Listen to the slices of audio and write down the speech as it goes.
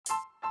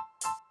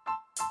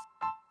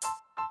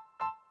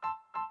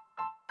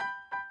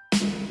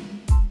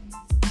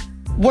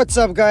What's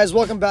up, guys?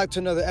 Welcome back to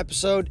another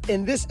episode.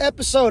 In this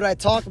episode, I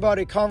talk about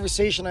a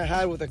conversation I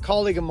had with a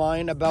colleague of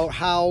mine about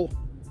how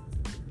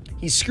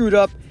he screwed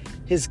up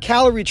his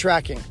calorie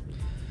tracking.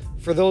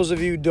 For those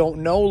of you who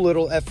don't know,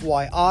 little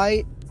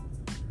FYI,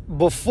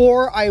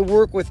 before I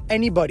work with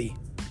anybody,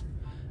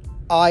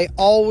 I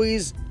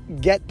always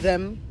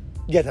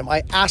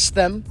I ask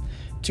them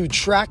to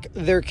track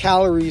their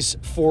calories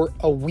for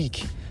a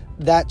week.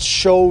 That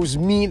shows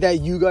me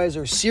that you guys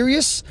are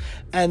serious,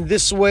 and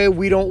this way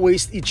we don't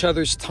waste each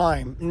other's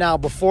time. Now,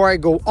 before I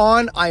go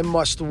on, I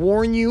must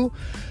warn you,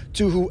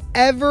 to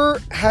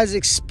whoever has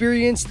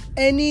experienced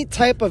any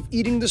type of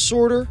eating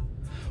disorder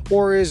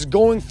or is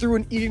going through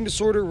an eating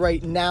disorder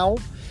right now,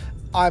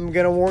 I'm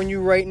going to warn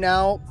you right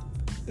now,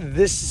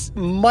 this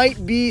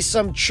might be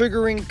some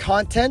triggering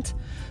content,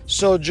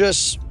 so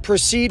just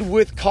proceed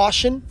with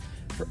caution.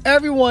 For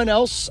everyone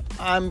else,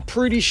 I'm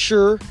pretty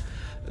sure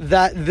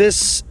that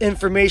this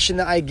information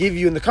that I give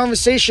you and the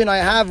conversation I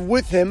have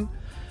with him,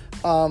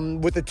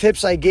 with the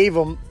tips I gave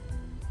him,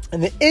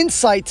 and the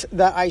insight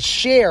that I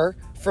share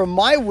from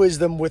my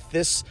wisdom with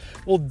this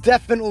will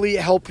definitely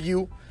help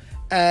you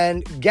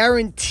and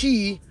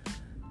guarantee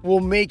will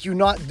make you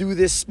not do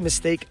this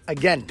mistake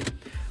again.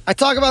 I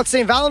talk about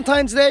St.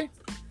 Valentine's Day.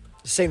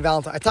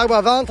 I talk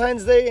about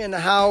Valentine's Day and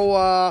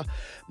how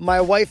my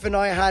wife and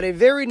I had a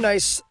very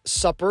nice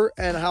supper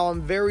and how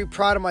I'm very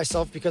proud of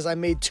myself because I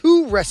made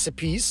 2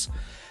 recipes.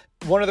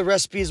 One of the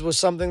recipes was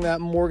something that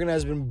Morgan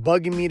has been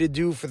bugging me to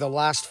do for the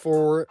last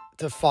 4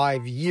 to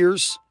 5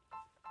 years.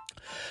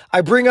 I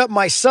bring up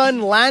my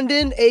son,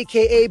 Landon,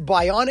 aka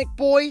Bionic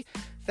Boy,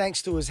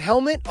 thanks to his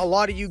helmet. A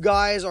lot of you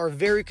guys are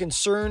very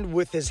concerned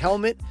with his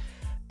helmet,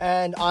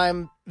 and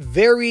I'm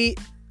very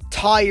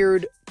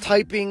tired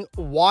typing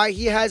why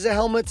he has a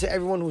helmet to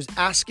everyone who's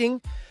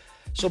asking.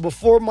 So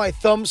before my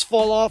thumbs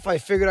fall off, I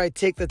figured I'd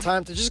take the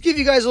time to just give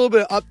you guys a little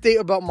bit of update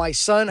about my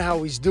son,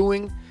 how he's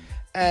doing,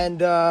 and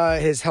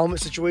his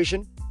helmet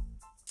situation.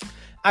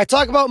 I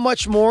talk about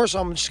much more, so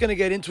I'm just going to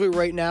get into it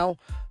right now.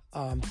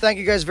 Thank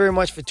you guys very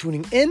much for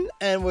tuning in,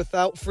 and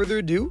without further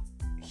ado,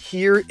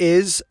 here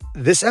is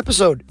this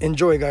episode.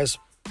 Enjoy, guys.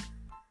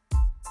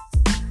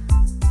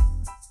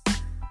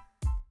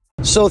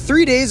 So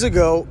 3 days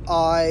ago,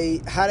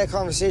 I had a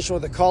conversation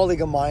with a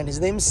colleague of mine. His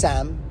name's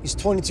Sam. He's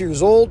 22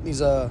 years old.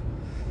 He's a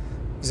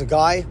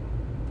guy,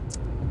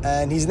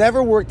 and he's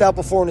never worked out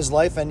before in his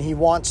life, and he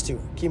wants to.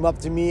 Came up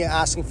to me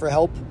asking for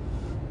help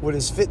with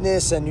his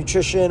fitness and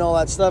nutrition, all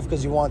that stuff,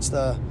 because he wants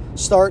to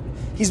start.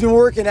 He's been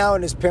working out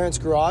in his parents'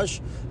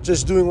 garage,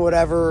 just doing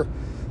whatever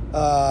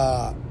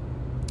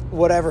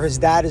his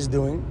dad is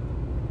doing.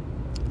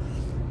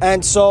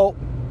 And so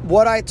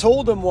what I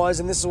told him was,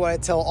 and this is what I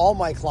tell all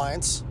my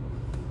clients,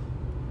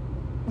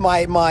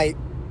 my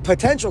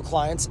potential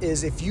clients,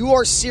 is if you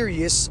are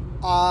serious,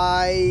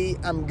 I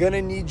am going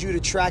to need you to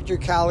track your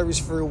calories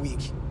for a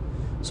week.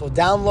 So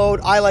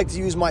I like to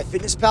use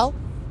MyFitnessPal.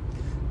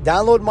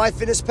 Download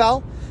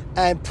MyFitnessPal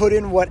and put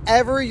in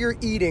whatever you're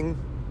eating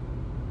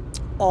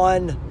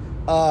on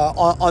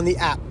the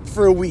app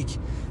for a week.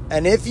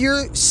 And if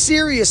you're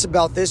serious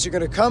about this, you're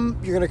going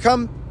to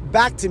come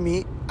back to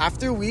me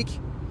after a week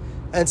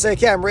and say,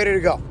 okay, I'm ready to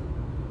go.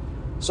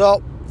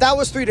 So that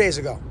was 3 days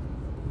ago.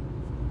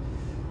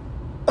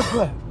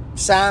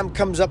 Sam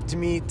comes up to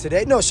me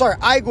today.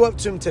 I go up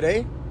to him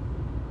today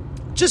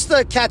just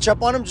to catch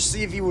up on him, just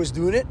see if he was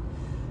doing it.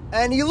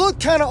 And he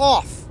looked kind of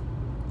off.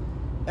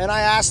 And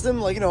I asked him,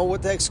 what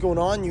the heck's going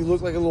on? You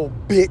look like a little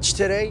bitch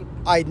today.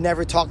 I'd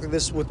never talked like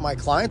this with my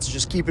clients.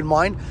 Just keep in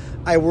mind,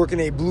 I work in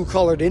a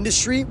blue-collared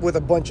industry with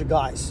a bunch of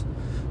guys.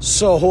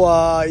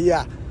 So,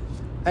 yeah.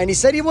 And he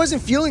said he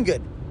wasn't feeling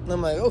good. And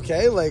I'm like,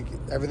 okay,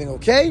 everything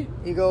okay?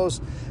 He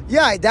goes,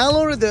 yeah, I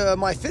downloaded the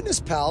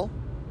MyFitnessPal.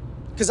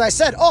 Because I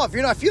said, if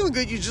you're not feeling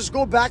good, you just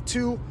go back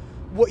to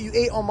what you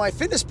ate on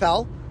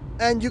MyFitnessPal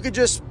and you could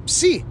just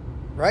see,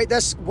 right?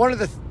 That's one of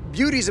the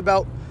beauties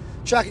about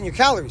tracking your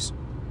calories.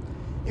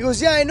 He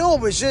goes, yeah, I know,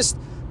 but it's just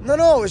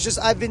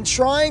I've been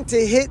trying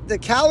to hit the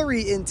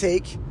calorie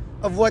intake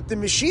of what the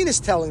machine is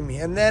telling me.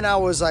 And then I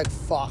was like,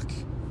 fuck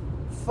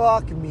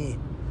me.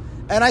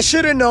 And I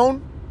should have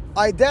known.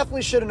 I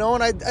definitely should have known.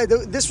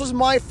 This was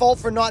my fault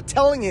for not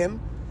telling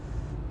him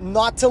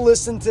not to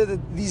listen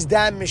to these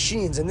damn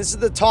machines. And this is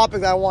the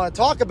topic that I want to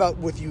talk about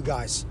with you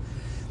guys.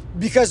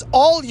 Because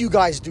all you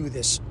guys do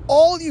this.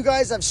 All you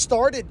guys have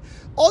started.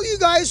 All you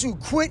guys who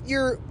quit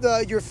your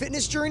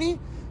fitness journey,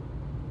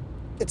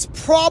 it's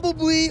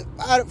probably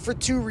for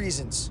 2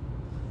 reasons.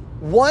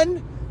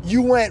 One,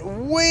 you went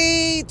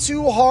way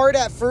too hard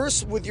at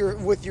first with your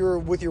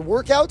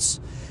workouts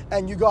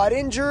and you got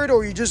injured,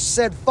 or you just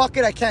said, fuck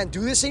it, I can't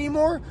do this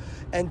anymore.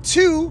 And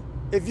 2,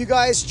 if you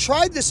guys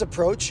tried this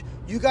approach,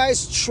 you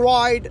guys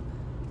tried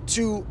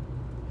to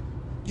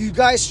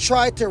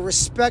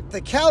respect the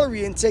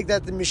calorie intake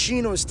that the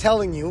machine was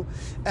telling you,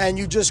 and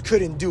you just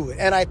couldn't do it.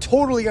 And I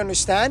totally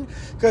understand,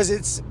 because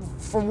it's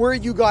from where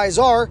you guys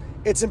are,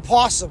 it's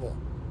impossible.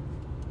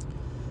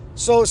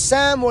 So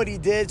Sam, what he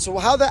did, so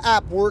how the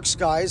app works,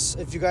 guys,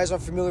 if you guys are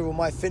familiar with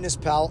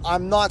MyFitnessPal,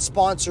 I'm not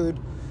sponsored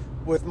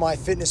with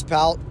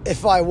MyFitnessPal.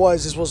 If I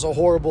was, this was a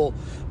horrible,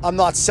 I'm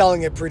not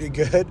selling it pretty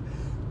good.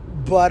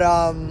 But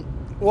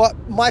what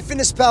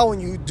MyFitnessPal, when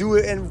you do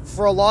it, and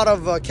for a lot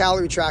of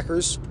calorie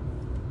trackers,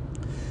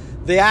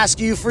 they ask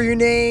you for your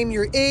name,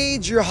 your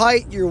age, your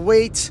height, your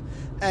weight,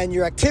 and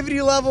your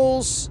activity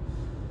levels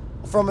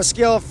from a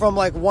scale from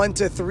like 1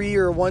 to 3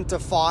 or 1 to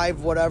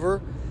 5,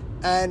 whatever.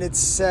 And it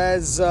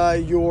says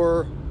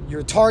your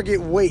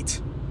target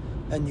weight,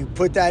 and you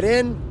put that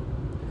in,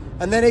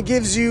 and then it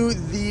gives you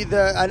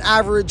an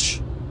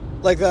average,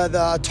 like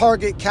the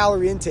target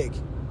calorie intake.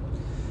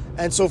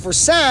 And so for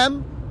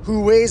Sam,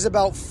 who weighs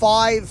about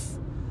 5'6",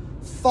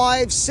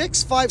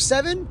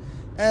 5'7",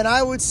 and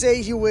I would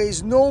say he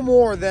weighs no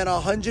more than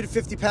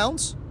 150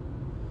 pounds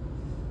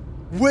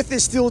with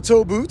his steel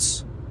toe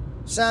boots.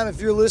 Sam, if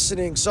you're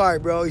listening, sorry,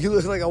 bro. You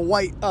look like a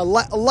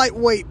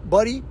lightweight,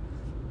 buddy,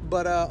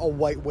 but a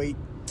white weight.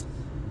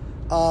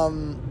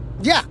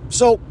 Yeah,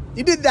 so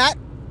he did that.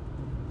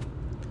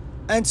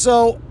 And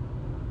so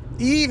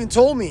he even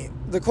told me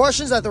the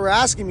questions that they were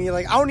asking me,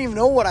 like, I don't even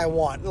know what I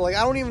want. Like,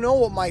 I don't even know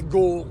what my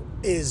goal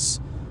is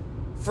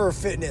for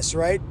fitness,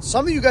 right?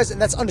 Some of you guys, and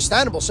that's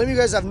understandable, some of you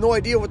guys have no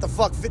idea what the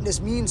fuck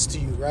fitness means to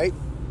you, right?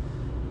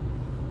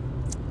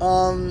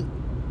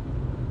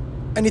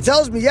 And he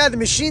tells me, yeah, the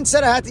machine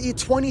said I had to eat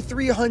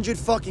 2,300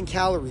 fucking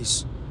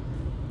calories.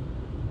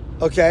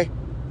 Okay?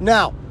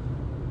 Now,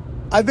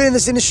 I've been in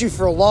this industry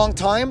for a long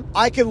time.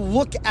 I can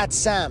look at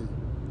Sam,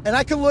 and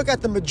I can look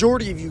at the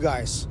majority of you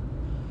guys,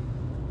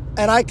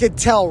 and I could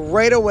tell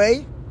right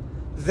away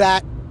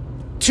that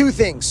two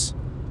things.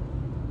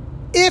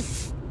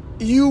 If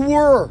you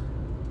were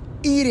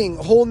eating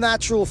whole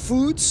natural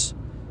foods,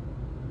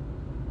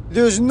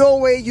 there's no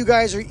way you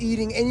guys are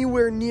eating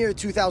anywhere near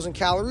 2,000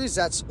 calories.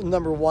 That's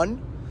number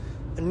one.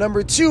 And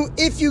number two,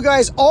 if you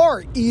guys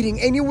are eating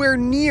anywhere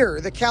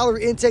near the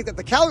calorie intake that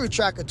the calorie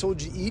tracker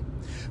told you to eat,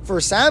 for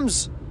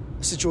Sam's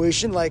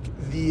situation, like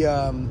the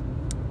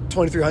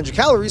 2,300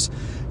 calories,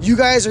 you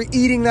guys are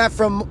eating that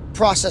from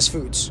processed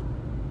foods.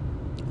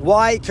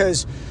 Why?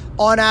 Because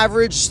on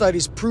average,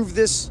 studies prove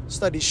this.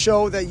 Studies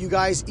show that you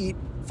guys eat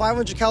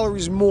 500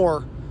 calories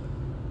more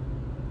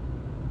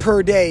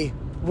per day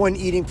when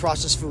eating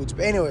processed foods.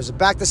 But anyways,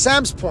 back to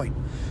Sam's point.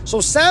 So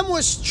Sam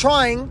was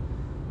trying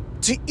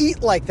to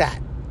eat like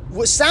that.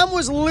 Sam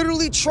was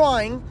literally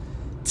trying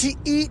to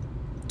eat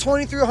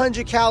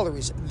 2,300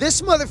 calories.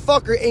 This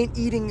motherfucker ain't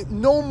eating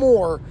no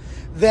more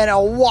than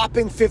a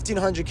whopping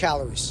 1,500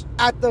 calories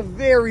at the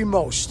very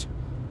most.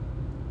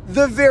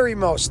 The very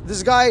most.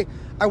 This guy,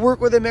 I work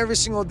with him every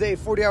single day,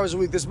 40 hours a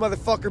week. This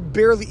motherfucker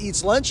barely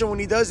eats lunch, and when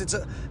he does, it's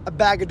a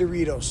bag of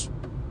Doritos.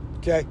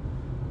 Okay?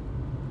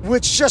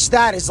 Which just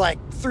that is like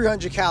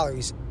 300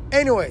 calories.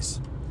 Anyways,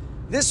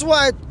 this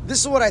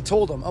is what I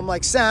told him. I'm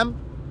like, Sam,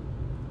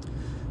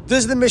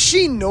 does the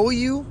machine know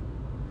you?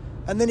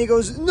 And then he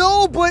goes,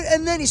 no, but,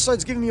 and then he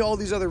starts giving me all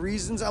these other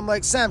reasons. I'm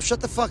like, Sam,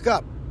 shut the fuck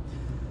up.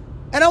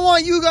 And I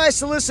want you guys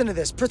to listen to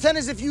this. Pretend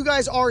as if you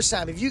guys are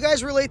Sam. If you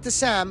guys relate to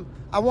Sam,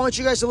 I want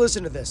you guys to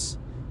listen to this.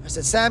 I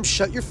said, Sam,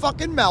 shut your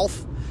fucking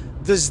mouth.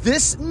 Does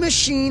this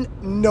machine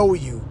know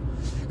you?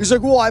 He's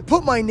like, well, I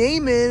put my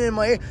name in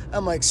and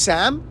I'm like,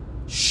 Sam,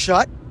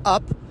 shut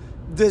up.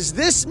 Does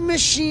this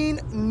machine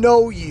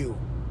know you?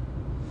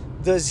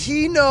 Does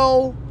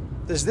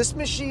this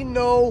machine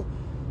know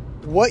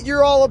what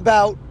you're all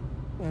about,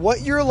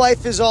 what your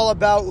life is all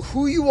about,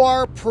 who you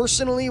are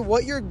personally,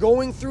 what you're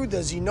going through?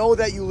 Does he know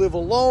that you live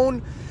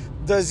alone?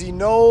 Does he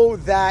know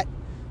that,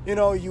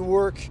 you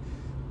work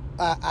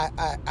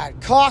at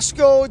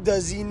Costco?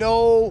 Does he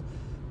know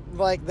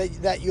like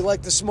that you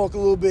like to smoke a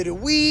little bit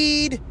of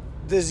weed?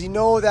 Does he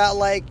know that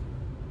like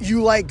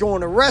you like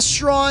going to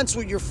restaurants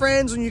with your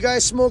friends when you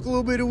guys smoke a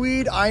little bit of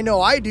weed? I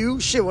know I do.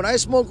 Shit, when I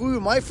smoke weed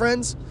with my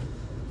friends,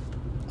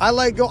 I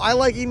like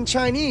eating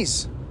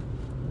Chinese.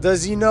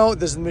 Does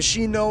the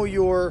machine know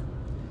your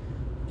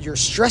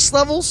stress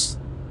levels?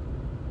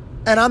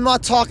 And I'm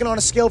not talking on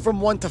a scale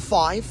from 1 to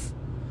 5.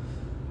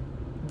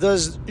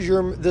 Does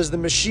the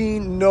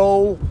machine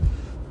know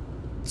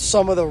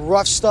some of the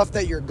rough stuff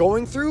that you're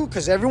going through?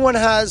 Because everyone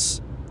has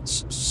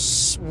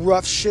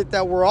rough shit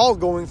that we're all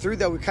going through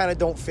that we kind of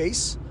don't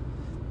face.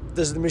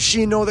 Does the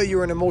machine know that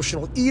you're an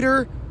emotional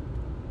eater?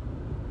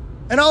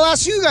 And I'll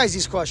ask you guys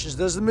these questions.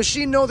 Does the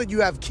machine know that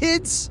you have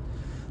kids?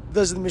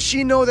 Does the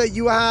machine know that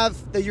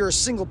you're a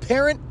single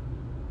parent?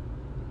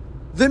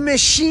 The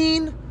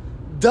machine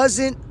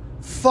doesn't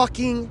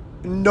fucking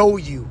know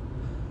you.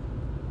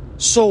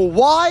 So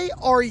why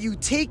are you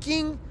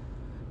taking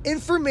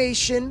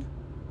information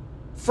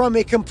from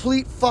a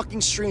complete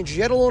fucking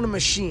stranger, let alone a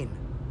machine?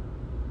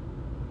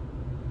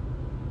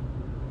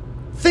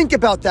 Think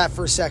about that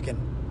for a second.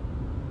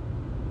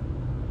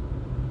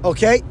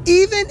 Okay?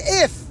 Even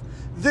if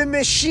the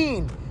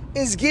machine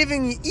is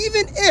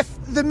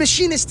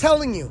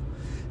telling you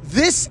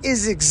this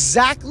is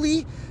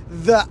exactly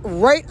the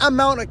right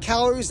amount of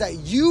calories that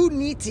you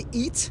need to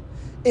eat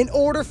in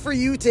order for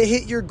you to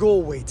hit your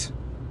goal weight,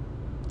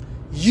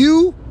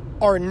 you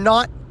are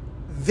not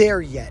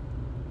there yet.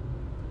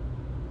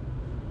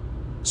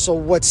 So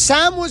what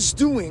Sam was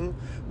doing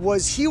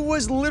was he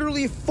was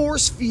literally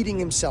force feeding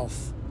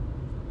himself.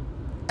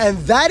 And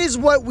that is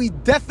what we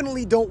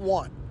definitely don't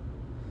want.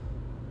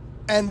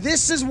 And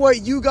this is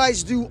what you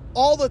guys do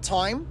all the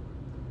time.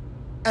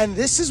 And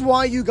this is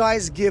why you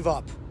guys give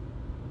up.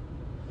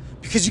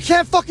 Because you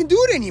can't fucking do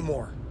it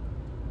anymore.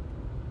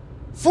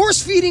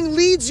 Force feeding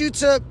leads you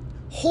to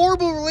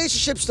horrible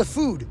relationships to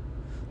food.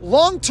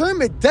 Long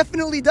term, it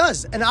definitely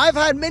does. And I've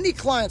had many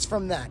clients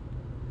from that.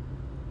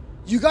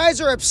 You guys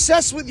are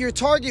obsessed with your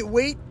target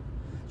weight,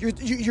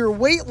 your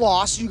weight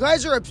loss. You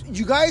guys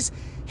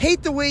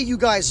hate the way you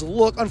guys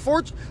look.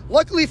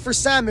 Luckily for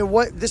Sam,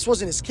 this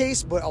wasn't his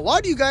case, but a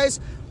lot of you guys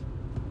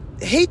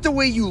hate the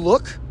way you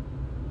look.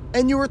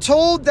 And you were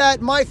told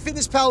that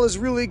MyFitnessPal is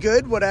really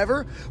good,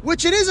 whatever,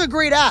 which it is a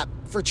great app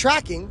for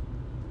tracking.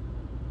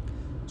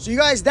 So you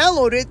guys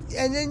download it,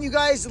 and then you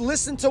guys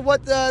listen to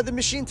what the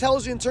machine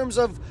tells you in terms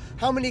of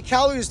how many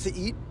calories to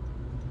eat.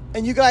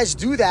 And you guys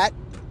do that,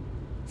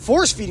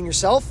 force feeding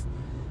yourself,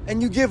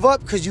 and you give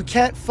up because you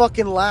can't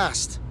fucking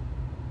last.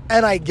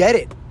 And I get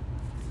it.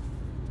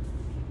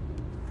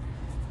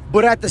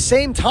 But at the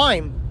same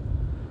time,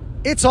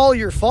 it's all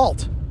your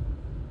fault.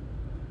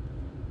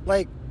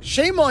 Like,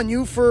 shame on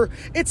you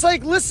it's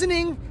like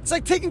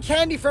taking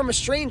candy from a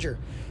stranger.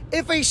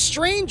 If a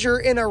stranger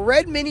in a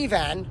red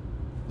minivan,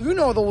 you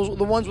know,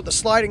 the ones with the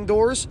sliding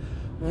doors,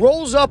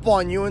 rolls up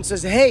on you and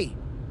says, hey,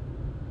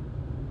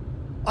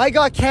 I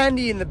got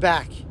candy in the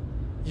back.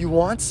 You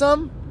want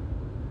some?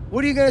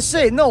 What are you going to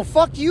say? No,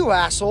 fuck you,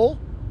 asshole.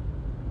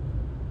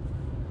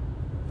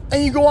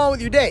 And you go on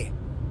with your day.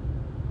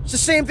 It's the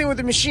same thing with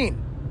the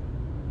machine.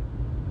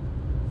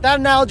 That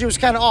analogy was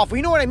kind of off. Well,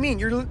 you know what I mean.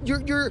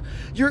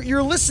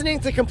 You're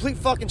listening to complete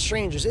fucking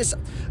strangers.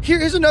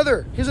 Here's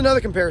another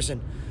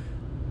comparison.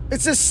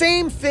 It's the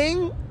same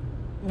thing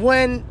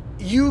when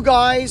you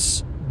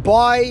guys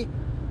buy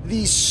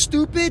these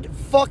stupid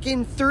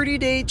fucking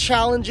 30-day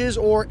challenges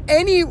or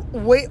any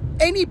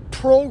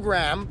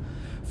program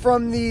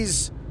from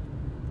these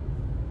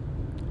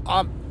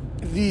dumb,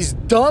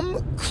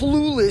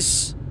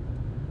 clueless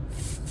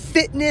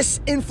fitness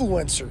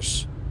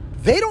influencers.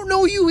 They don't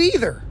know you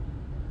either.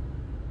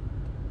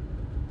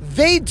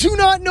 They do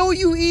not know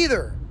you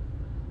either.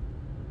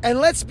 And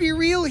let's be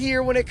real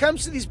here, when it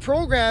comes to these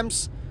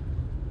programs,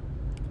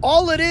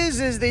 all it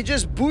is they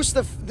just boost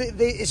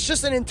it's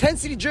just an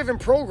intensity-driven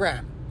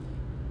program.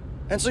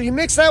 And so you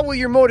mix that with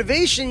your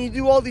motivation, you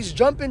do all these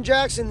jumping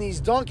jacks and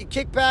these donkey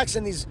kickbacks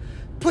and these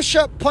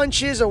push-up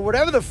punches or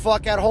whatever the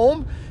fuck at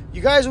home.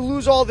 You guys will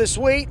lose all this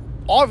weight,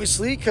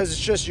 obviously, because it's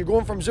just you're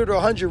going from 0 to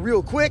 100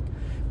 real quick.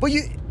 But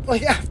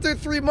after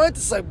 3 months,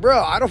 it's like,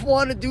 bro, I don't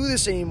want to do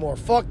this anymore.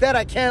 Fuck that,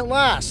 I can't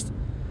last.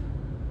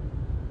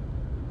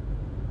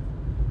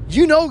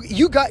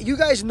 You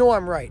guys know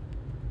I'm right.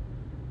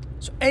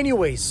 So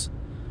anyways,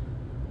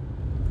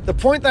 the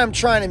point that I'm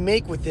trying to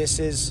make with this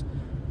is,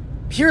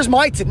 here's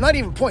my tip. Not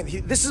even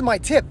point. This is my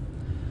tip.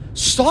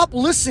 Stop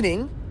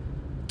listening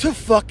to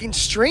fucking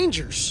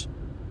strangers.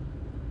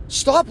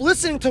 Stop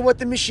listening to what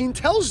the machine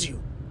tells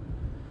you.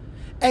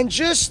 And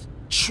just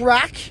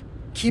track.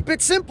 Keep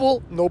it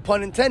simple, no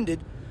pun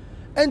intended.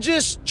 And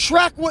just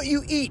track what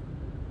you eat.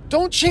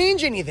 Don't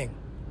change anything.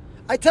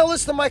 I tell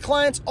this to my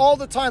clients all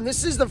the time.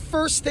 This is the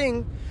first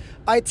thing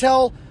I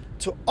tell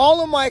to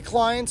all of my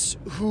clients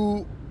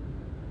who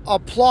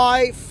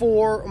apply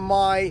for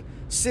my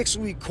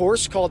 6-week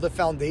course called The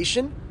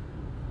Foundation.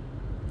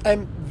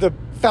 And the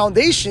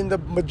foundation, the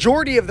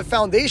majority of the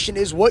foundation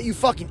is what you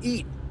fucking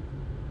eat.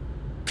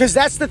 Because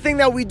that's the thing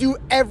that we do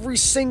every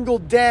single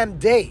damn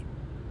day.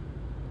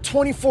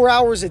 24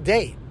 hours a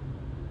day.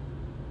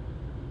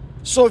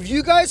 So if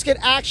you guys could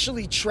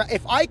actually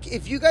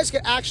if you guys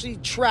could actually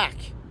track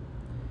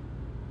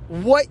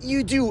what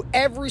you do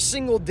every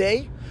single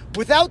day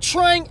without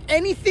trying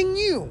anything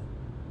new,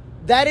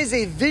 that is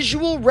a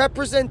visual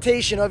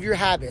representation of your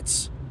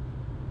habits.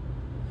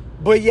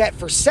 But yet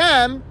for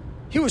Sam,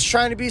 he was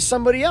trying to be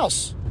somebody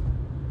else.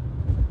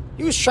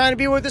 He was trying to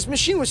be what this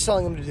machine was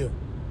telling him to do.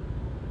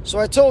 So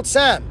I told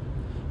Sam,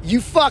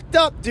 you fucked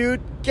up,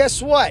 dude.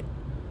 Guess what?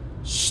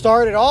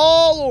 Start it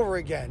all over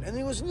again. And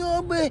he goes,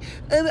 no, but...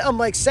 And I'm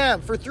like,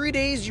 Sam, for 3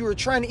 days, you were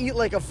trying to eat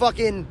like a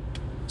fucking...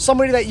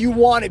 somebody that you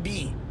want to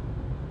be.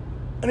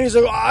 And he's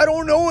like, I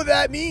don't know what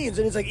that means.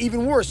 And it's like,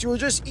 even worse. You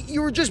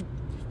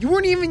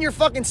weren't even your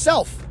fucking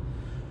self.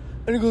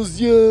 And he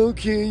goes, yeah,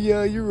 okay,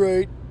 yeah, you're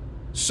right.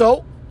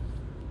 So,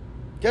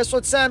 guess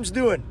what Sam's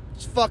doing?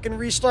 He's fucking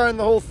restarting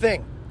the whole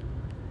thing.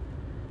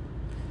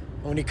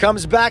 When he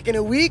comes back in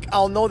a week,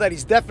 I'll know that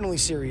he's definitely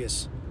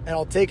serious. And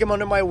I'll take him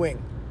under my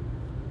wing.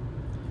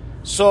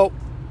 So,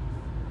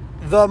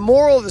 the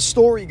moral of the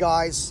story,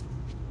 guys,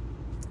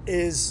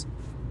 is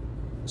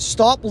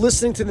stop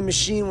listening to the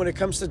machine when it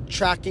comes to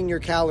tracking your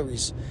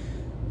calories.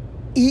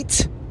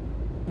 Eat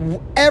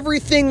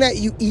everything that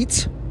you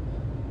eat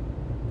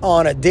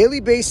on a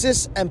daily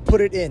basis and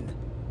put it in.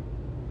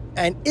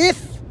 And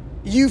if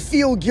you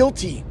feel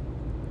guilty,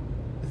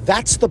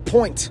 that's the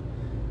point.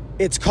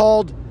 It's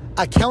called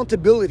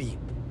accountability.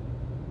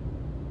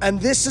 And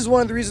this is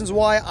one of the reasons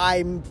why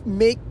I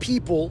make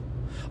people,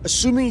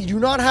 assuming you do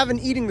not have an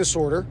eating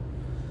disorder,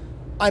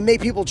 I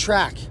make people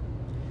track.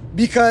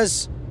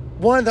 Because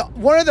one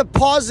of the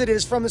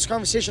positives from this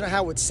conversation I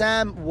had with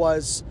Sam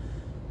was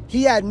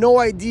he had no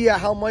idea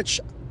how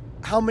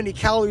many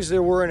calories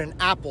there were in an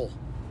apple.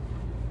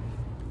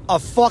 A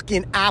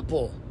fucking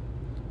apple.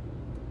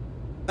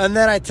 And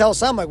then I tell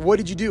Sam, like, what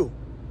did you do?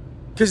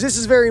 Because this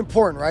is very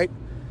important, right?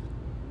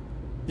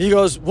 He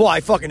goes, well, I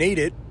fucking ate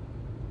it.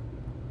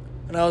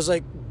 And I was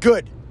like,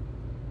 good.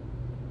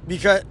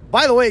 Because,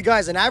 by the way,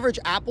 guys, an average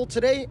apple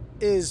today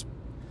is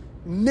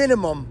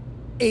minimum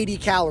 80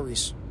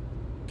 calories.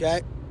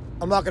 Okay?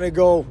 I'm not going to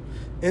go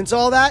into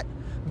all that.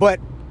 But,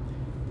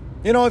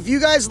 you know, if you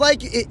guys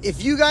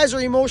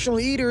are emotional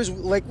eaters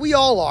like we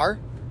all are,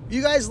 if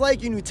you guys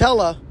like your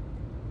Nutella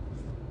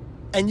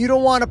and you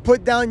don't want to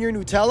put down your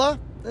Nutella,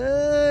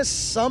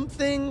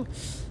 something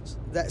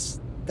that's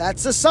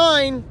a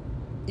sign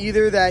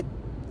either that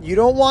you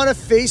don't want to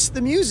face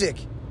the music.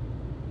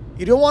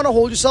 You don't want to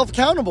hold yourself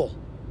accountable.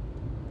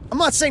 I'm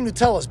not saying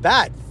Nutella's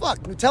bad. Fuck,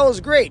 Nutella's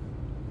great.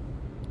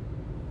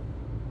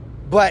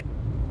 But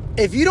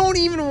if you don't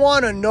even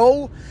want to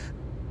know,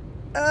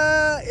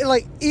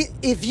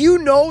 if you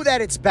know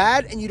that it's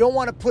bad and you don't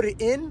want to put it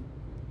in,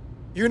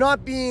 you're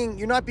not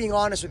being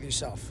honest with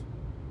yourself.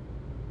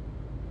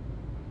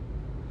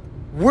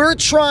 We're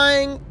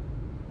trying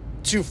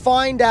to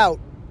find out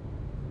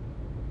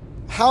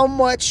how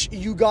much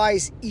you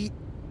guys eat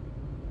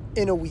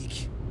in a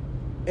week.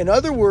 In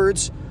other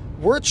words,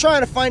 we're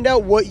trying to find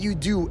out what you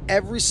do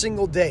every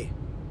single day.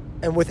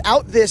 And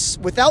without this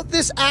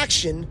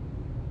action,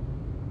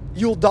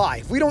 you'll die.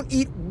 If we don't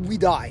eat, we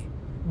die.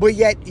 But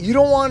yet, you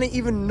don't want to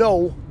even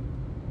know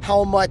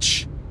how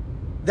much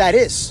that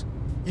is.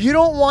 You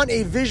don't want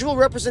a visual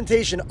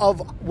representation of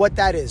what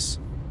that is.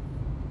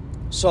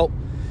 So,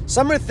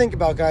 something to think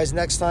about, guys,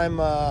 next time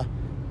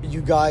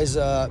you guys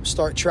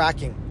start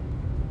tracking.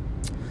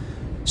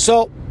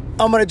 So,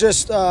 I'm going to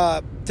just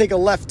take a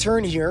left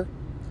turn here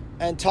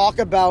and talk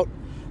about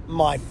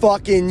my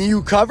fucking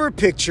new cover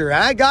picture,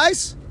 huh,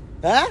 guys?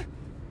 Huh?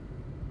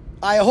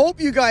 I hope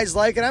you guys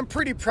like it. I'm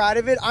pretty proud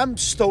of it. I'm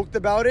stoked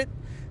about it.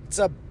 It's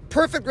a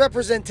perfect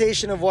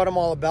representation of what I'm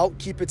all about.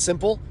 Keep it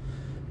simple.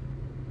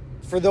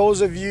 For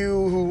those of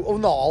you who, a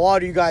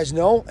lot of you guys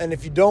know, and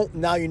if you don't,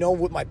 now you know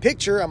with my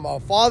picture, I'm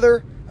a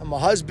father, I'm a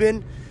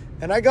husband,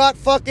 and I got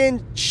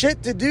fucking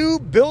shit to do,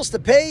 bills to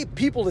pay,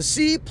 people to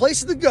see,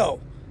 places to go.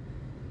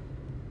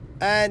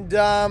 And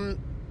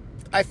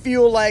I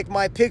feel like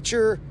my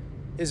picture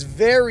is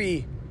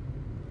very,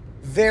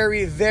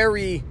 very,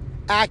 very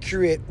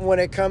accurate when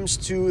it comes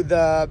to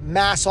the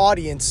mass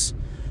audience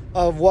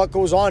of what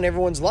goes on in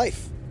everyone's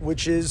life,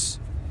 which is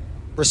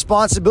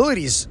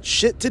responsibilities,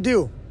 shit to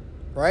do,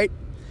 right?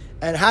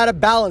 And how to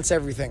balance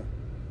everything,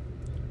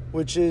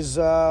 which is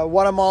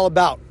what I'm all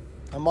about.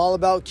 I'm all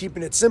about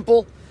keeping it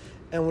simple.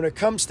 And when it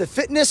comes to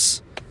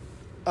fitness,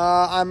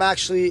 I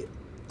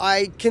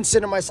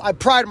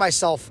pride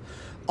myself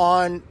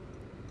on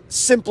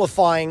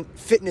simplifying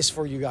fitness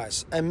for you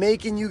guys and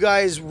making you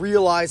guys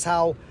realize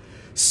how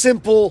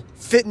simple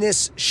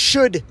fitness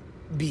should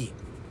be.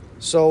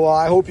 So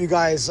I hope you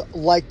guys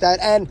like that.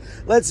 And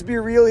let's be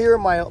real here.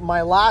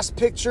 My last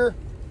picture,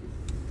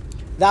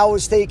 that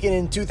was taken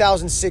in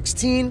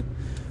 2016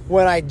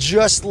 when I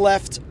just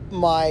left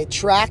my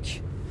track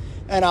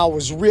and I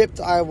was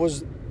ripped. I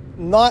was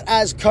not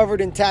as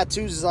covered in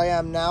tattoos as I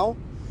am now.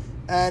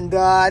 And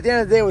at the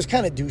end of the day, it was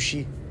kind of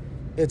douchey.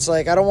 It's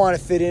like, I don't want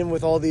to fit in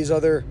with all these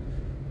other,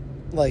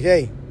 like,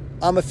 hey,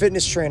 I'm a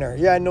fitness trainer.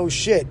 Yeah, no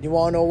shit. You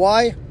want to know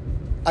why?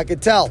 I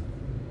could tell.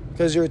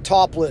 Because you're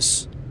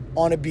topless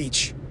on a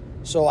beach.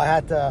 So I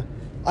had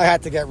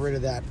to get rid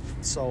of that.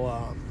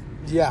 So,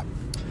 yeah.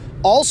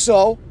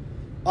 Also,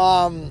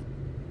 in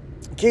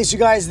case you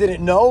guys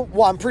didn't know,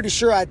 well, I'm pretty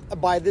sure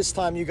by this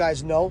time you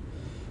guys know,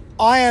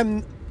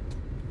 I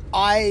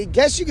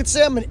guess you could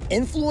say I'm an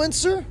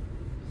influencer.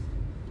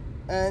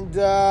 And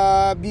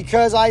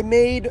because I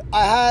made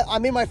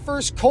my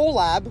first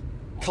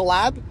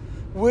collab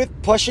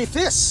with Pushy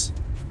Fists.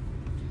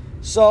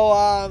 So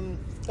a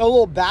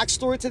little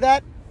backstory to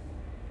that.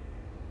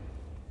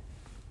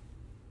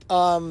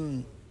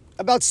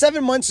 About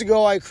 7 months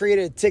ago, I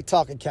created a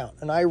TikTok account,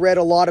 and I read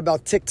a lot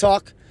about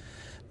TikTok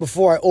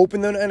before I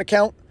opened an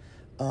account.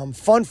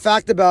 Fun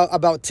fact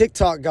about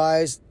TikTok,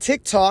 guys.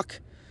 TikTok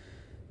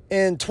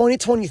in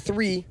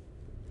 2023,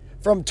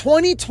 from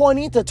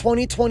 2020 to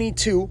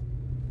 2022,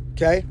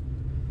 okay,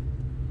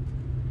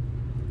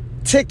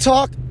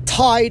 TikTok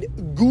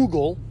tied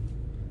Google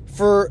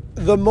for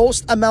the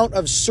most amount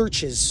of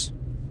searches.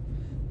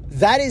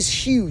 That is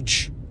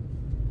huge.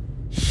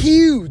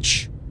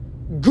 Huge.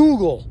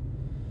 Google.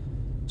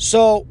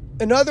 So,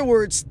 in other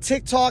words,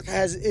 TikTok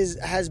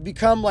has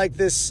become like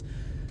this,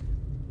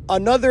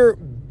 another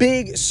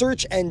big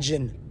search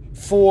engine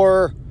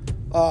for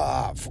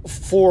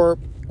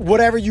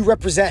whatever you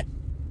represent,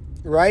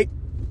 right?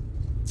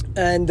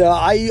 And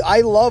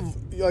I love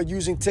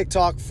using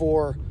TikTok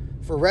for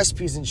for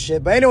recipes and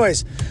shit. But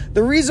anyways,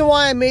 the reason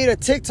why I made a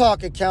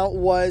TikTok account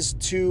was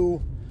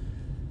to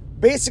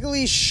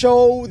basically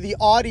show the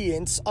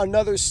audience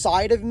another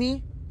side of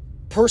me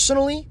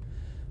personally,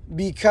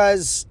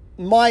 because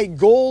my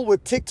goal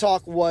with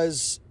TikTok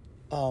was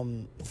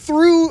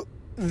through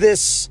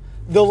the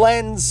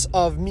lens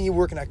of me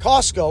working at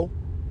Costco,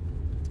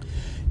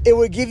 it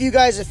would give you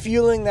guys a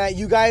feeling that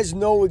you guys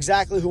know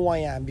exactly who I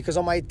am. Because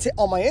on my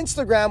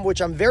Instagram,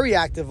 which I'm very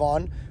active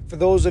on, for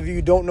those of you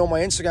who don't know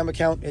my Instagram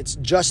account, it's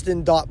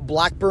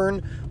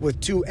justin.blackburn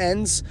with 2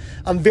 N's.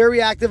 I'm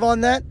very active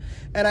on that,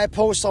 and I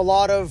post a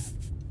lot of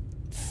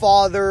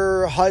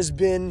father,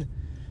 husband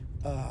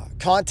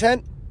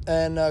content,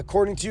 and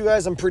according to you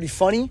guys, I'm pretty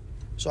funny,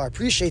 so I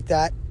appreciate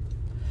that.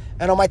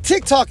 And on my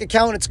TikTok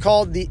account, it's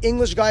called The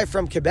English Guy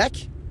from Quebec.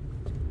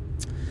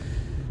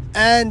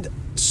 And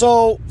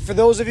so, for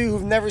those of you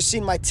who've never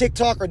seen my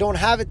TikTok or don't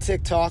have a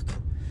TikTok,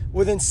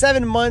 within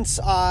 7 months,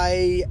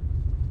 I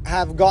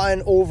have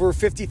gotten over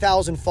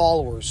 50,000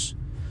 followers,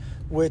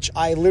 which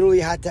I literally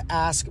had to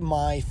ask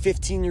my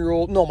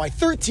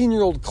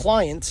 13-year-old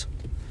client,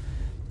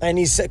 and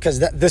he said, because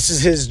this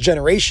is his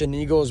generation, and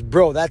he goes,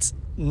 bro, that's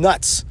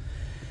nuts.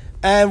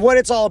 And what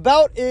it's all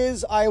about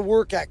is I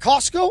work at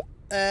Costco,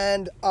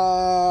 and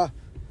for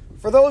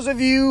those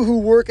of you who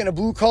work in a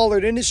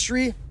blue-collared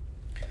industry,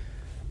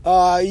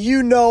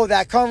 you know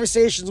that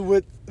conversations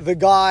with the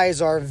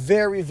guys are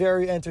very,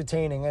 very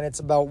entertaining, and it's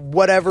about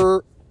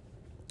whatever.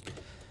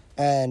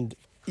 And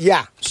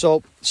yeah,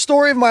 so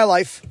story of my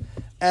life.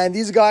 And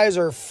these guys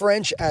are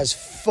French as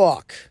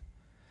fuck.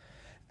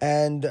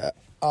 And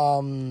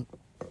I'm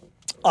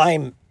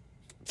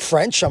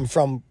French. I'm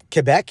from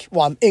Quebec.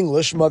 Well, I'm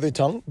English, mother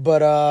tongue,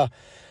 but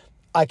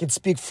I can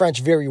speak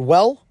French very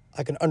well.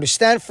 I can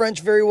understand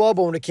French very well,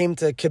 but when it came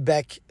to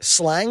Quebec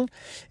slang,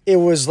 it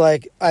was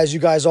like, as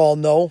you guys all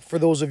know, for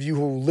those of you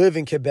who live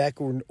in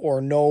Quebec or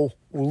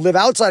live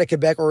outside of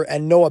Quebec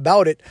and know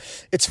about it,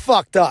 it's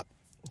fucked up.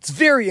 It's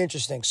very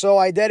interesting. So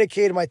I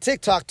dedicated my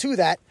TikTok to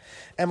that,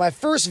 and my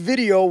first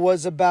video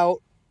was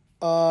about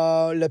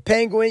le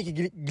pingouin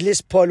qui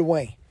glisse pas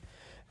loin.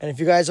 And if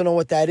you guys don't know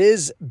what that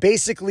is,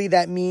 basically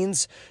that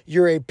means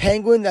you're a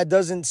penguin that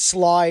doesn't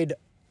slide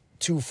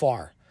too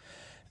far.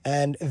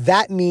 And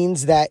that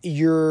means that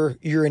you're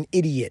an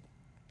idiot.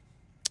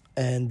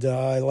 And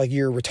like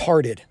you're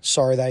retarded.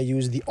 Sorry that I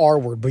used the R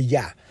word, but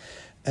yeah.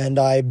 And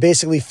I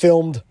basically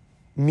filmed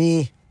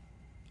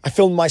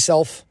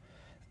myself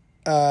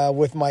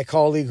with my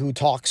colleague who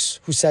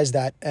says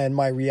that, and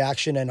my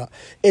reaction, and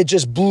it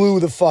just blew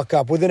the fuck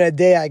up. Within a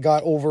day, I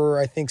got over,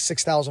 I think,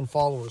 6,000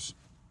 followers.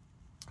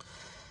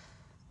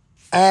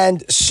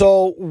 And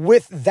so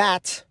with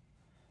that,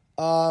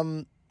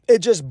 it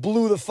just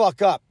blew the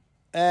fuck up.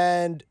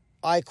 And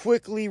I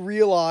quickly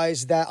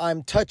realized that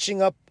I'm touching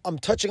on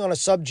a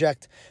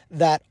subject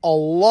that a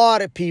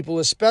lot of people,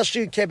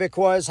 especially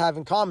Quebecois, have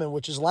in common,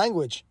 which is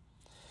language.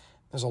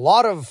 There's a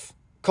lot of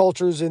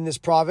cultures in this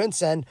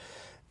province, and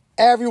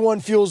everyone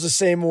feels the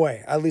same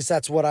way. At least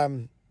that's what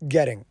I'm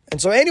getting. And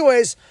so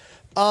anyways,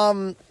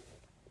 I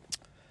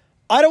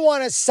don't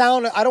want to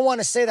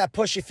say that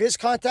Pushy Fizz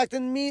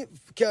contacted me.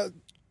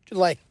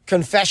 Like,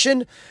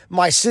 confession,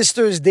 my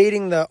sister is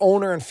dating the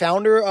owner and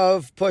founder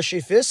of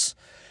Pushy Fizz.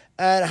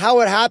 And how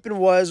it happened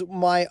was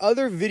my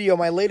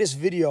latest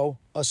video,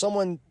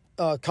 someone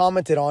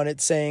commented on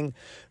it saying,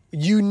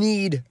 you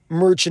need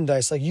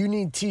merchandise. Like, you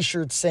need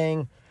t-shirts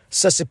saying,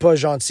 ça c'est pas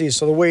gentil.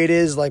 So the way it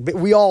is, like,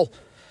 we all,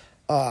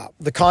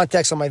 the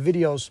context of my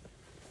videos,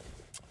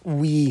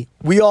 we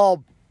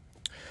all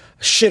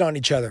shit on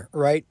each other,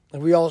 right?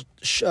 We all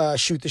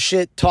shoot the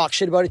shit, talk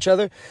shit about each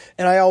other.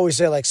 And I always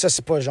say, like, ça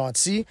c'est pas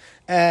gentil.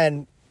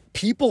 And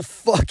people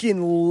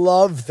fucking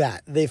love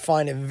that. They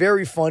find it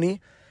very funny.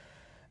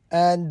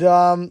 And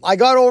I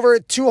got over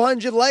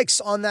 200 likes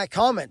on that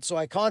comment. So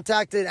I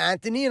contacted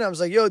Anthony and I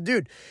was like, yo,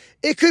 dude,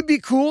 it could be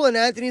cool. And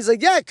Anthony's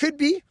like, yeah, it could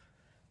be.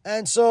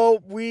 And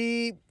so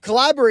we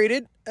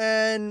collaborated,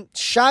 and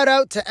shout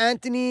out to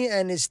Anthony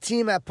and his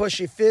team at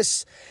Pushy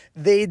Fizz.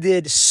 They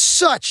did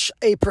such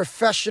a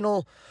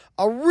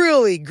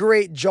really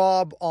great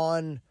job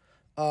on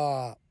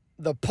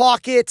the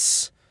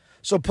pockets.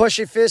 So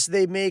Pushy Fizz,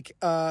 they make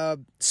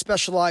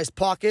specialized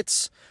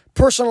pockets,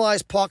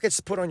 personalized pockets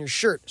to put on your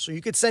shirt. So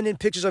you could send in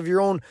pictures of your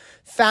own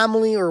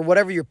family or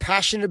whatever you're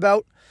passionate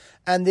about,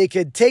 and they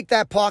could take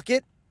that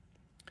pocket,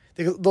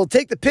 they'll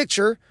take the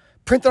picture,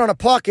 print it on a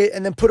pocket,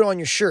 and then put it on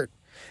your shirt.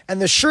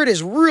 And the shirt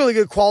is really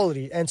good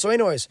quality. And so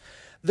anyways,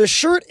 the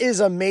shirt is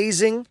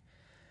amazing.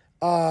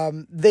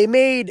 They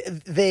made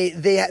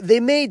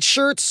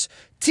shirts,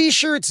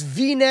 t-shirts,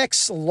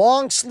 V-necks,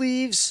 long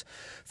sleeves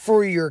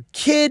for your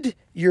kid,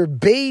 your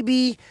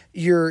baby,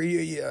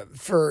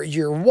 for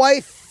your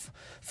wife,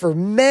 for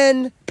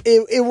men.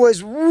 It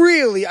was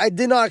really, I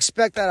did not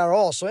expect that at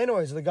all. So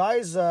anyways, the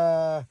guys,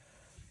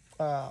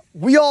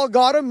 we all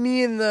got them,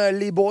 me and the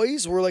Les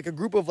Boys. We're like a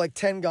group of like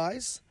 10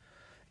 guys.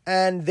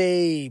 And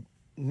they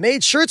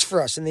made shirts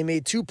for us, and they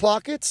made 2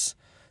 pockets.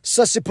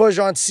 Ça c'est pas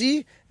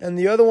gentil. And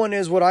the other one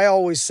is what I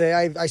always say.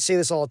 I say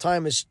this all the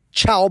time, is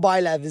ciao, bye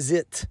la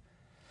visite.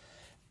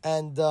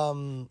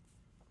 And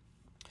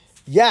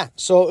yeah,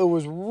 so it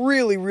was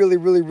really, really,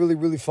 really, really,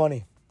 really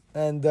funny.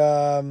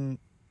 And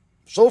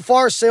so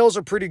far, sales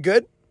are pretty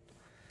good.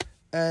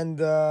 And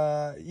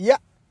yeah,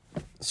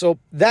 so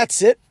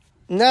that's it.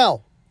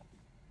 Now,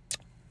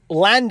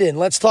 Landon,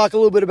 let's talk a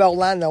little bit about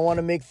Landon. I want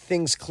to make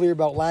things clear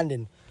about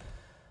Landon.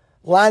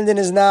 Landon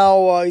is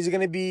now, he's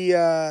going to be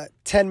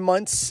 10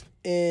 months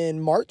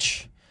in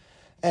March.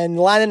 And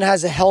Landon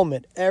has a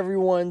helmet.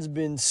 Everyone's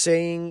been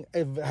saying,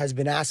 has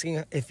been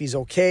asking if he's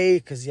okay,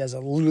 because he has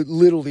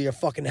literally a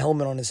fucking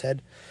helmet on his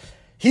head.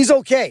 He's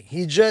okay.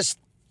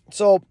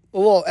 So a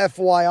little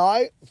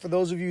FYI, for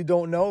those of you who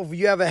don't know, if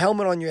you have a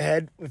helmet on your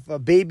head,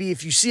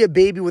 if you see a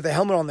baby with a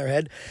helmet on their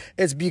head,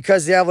 it's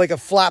because they have like a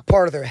flat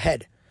part of their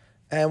head.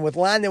 And with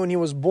Landon, when he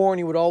was born,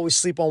 he would always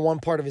sleep on one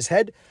part of his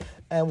head,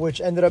 and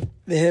which ended up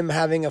him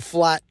having a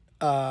flat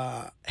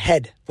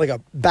head, like a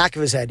back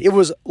of his head. It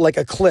was like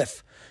a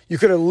cliff. You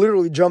could have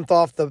literally jumped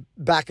off the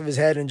back of his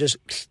head and just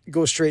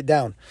go straight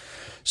down.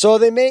 So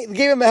they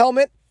gave him a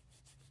helmet,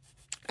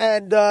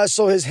 and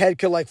so his head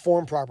could like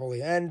form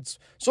properly. And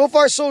so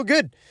far, so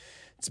good.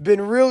 It's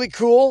been really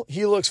cool.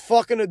 He looks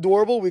fucking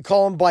adorable. We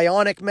call him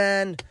Bionic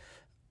Man.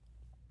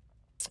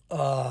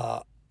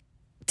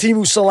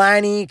 Timu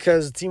Solani,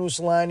 because Timu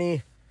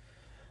Solani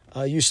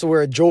used to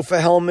wear a Jofa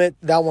helmet.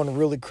 That one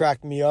really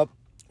cracked me up.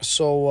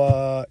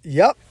 So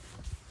yep,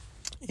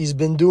 he's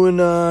been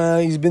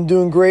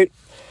doing great.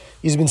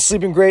 He's been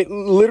sleeping great.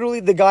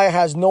 Literally, the guy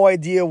has no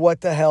idea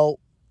what the hell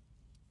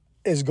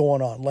is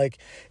going on. Like,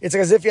 it's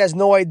as if he has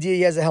no idea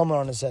he has a helmet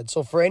on his head.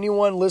 So for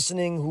anyone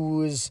listening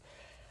who is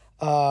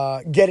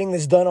getting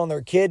this done on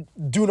their kid,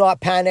 do not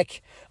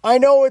panic. I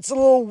know it's a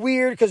little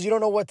weird because you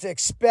don't know what to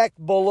expect,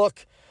 but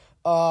look,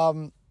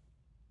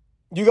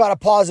 you got a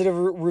positive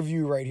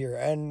review right here.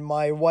 And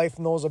my wife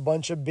knows a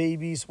bunch of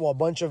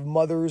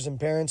mothers and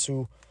parents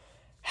who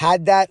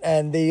had that,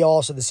 and they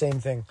all said the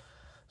same thing.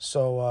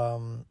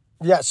 So,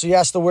 yeah, so he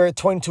has to wear it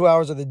 22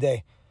 hours of the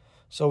day.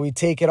 So we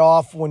take it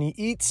off when he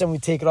eats, and we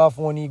take it off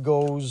when he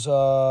goes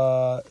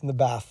in the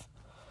bath.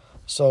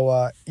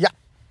 So, yeah.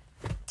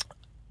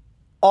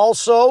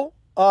 Also,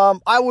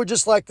 I would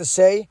just like to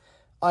say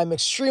I'm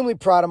extremely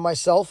proud of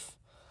myself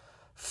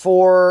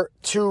for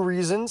 2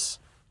 reasons.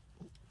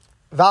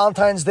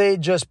 Valentine's Day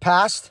just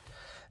passed,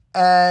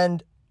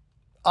 and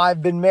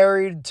I've been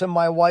married to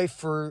my wife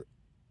for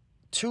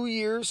 2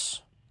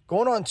 years,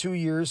 going on 2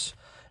 years.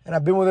 And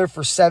I've been with her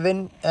for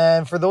 7.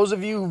 And for those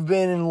of you who've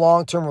been in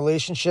long-term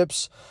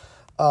relationships,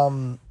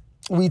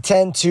 we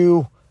tend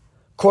to,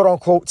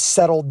 quote-unquote,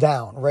 settle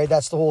down, right?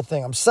 That's the whole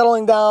thing. I'm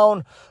settling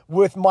down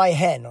with my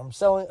hen. I'm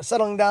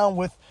settling down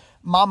with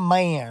my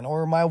man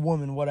or my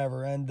woman,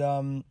 whatever.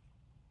 And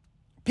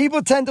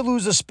people tend to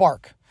lose the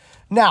spark.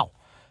 Now,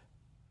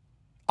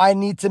 I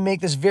need to make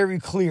this very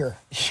clear.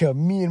 Yeah,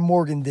 me and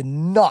Morgan did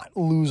not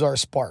lose our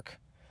spark.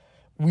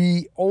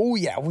 We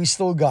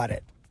still got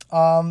it.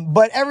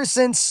 But ever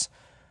since,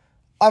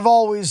 I've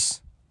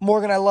always,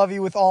 Morgan, I love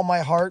you with all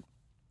my heart.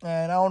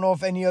 And I don't know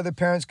if any other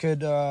parents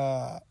could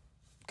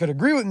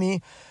agree with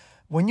me.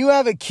 When you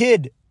have a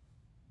kid,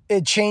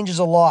 it changes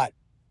a lot.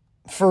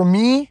 For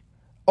me,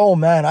 oh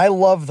man, I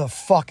love the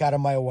fuck out of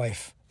my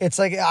wife. It's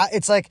like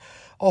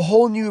a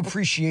whole new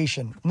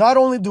appreciation. Not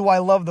only do I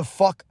love the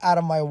fuck out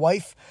of my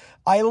wife,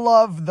 I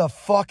love the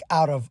fuck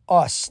out of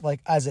us,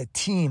 like as a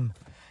team.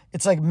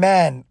 It's like,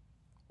 man,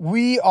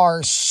 we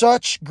are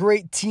such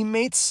great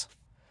teammates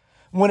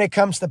when it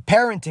comes to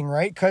parenting,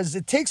 right? Because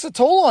it takes a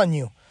toll on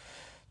you.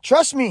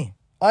 Trust me,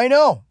 I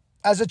know.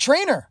 As a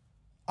trainer,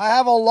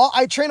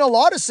 I train a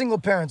lot of single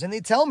parents, and they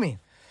tell me.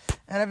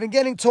 And I've been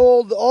getting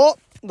told,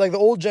 like the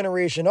old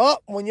generation,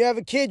 when you have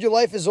a kid, your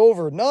life is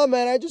over. No,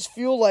 man, I just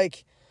feel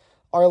like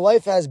our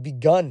life has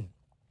begun.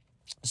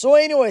 So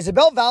anyways,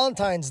 about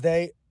Valentine's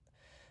Day,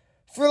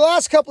 for the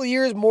last couple of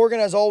years, Morgan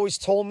has always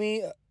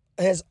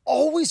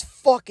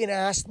fucking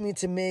asked me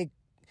to make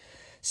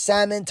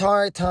salmon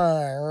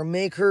tartare or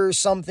make her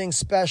something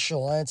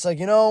special. And it's like,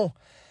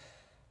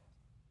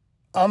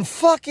 I'm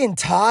fucking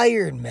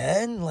tired,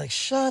 man. Like,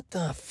 shut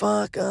the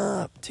fuck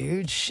up,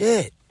 dude.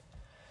 Shit.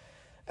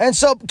 And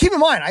so keep in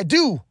mind, I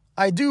do.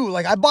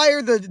 Like, I buy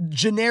her the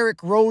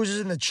generic roses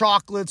and the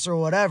chocolates or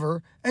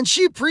whatever. And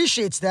she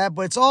appreciates that.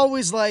 But it's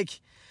always like,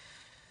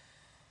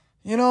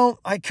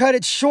 I cut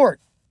it short.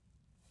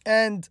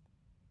 And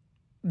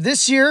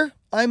this year,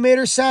 I made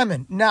her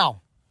salmon.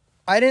 Now,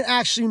 I didn't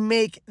actually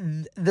make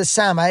the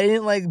salmon. I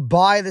didn't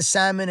buy the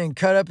salmon and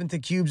cut up into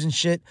cubes and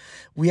shit.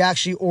 We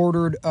actually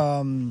ordered,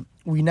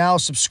 we now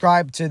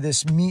subscribe to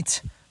this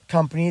meat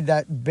company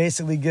that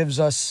basically gives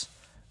us,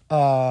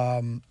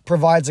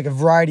 provides a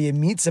variety of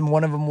meats. And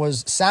one of them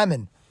was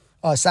salmon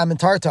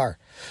tartare.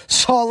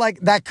 So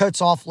that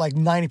cuts off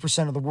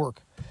 90% of the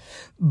work.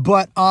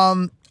 But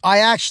I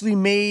actually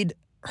made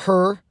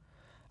a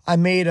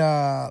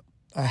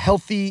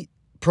healthy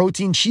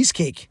protein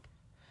cheesecake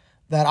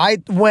that I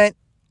went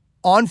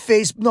on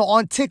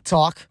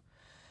TikTok.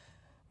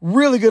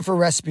 Really good for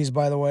recipes,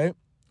 by the way.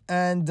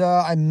 And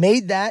I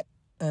made that,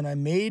 and I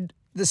made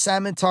the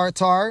salmon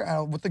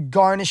tartare with the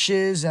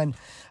garnishes, and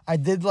I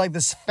did like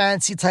this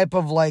fancy type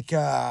of like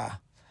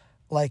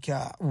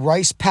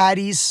rice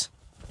patties.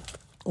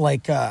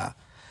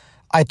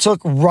 I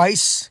took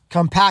rice,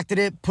 compacted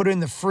it, put it in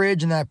the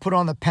fridge, and then I put it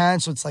on the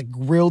pan so it's like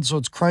grilled, so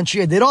it's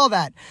crunchy. I did all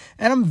that,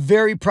 and I'm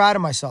very proud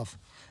of myself.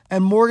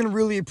 And Morgan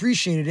really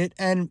appreciated it,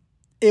 and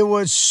it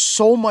was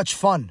so much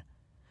fun.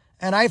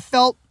 And I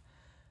felt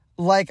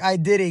like I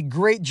did a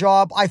great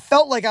job. I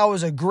felt like I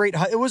was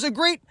it was a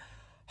great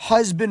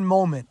husband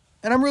moment,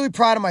 and I'm really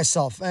proud of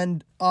myself.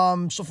 And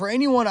so for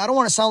anyone, I don't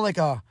want to sound like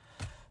a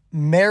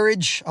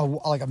marriage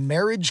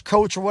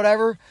coach or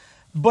whatever,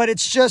 but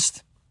it's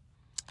just,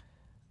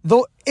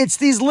 though, it's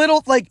these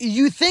little, like,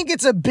 you think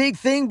it's a big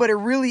thing, but it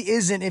really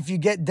isn't if you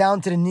get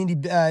down to the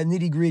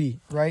nitty gritty,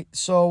 right?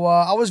 So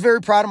I was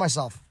very proud of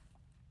myself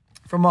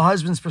from my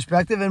husband's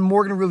perspective, and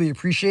Morgan really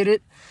appreciated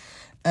it.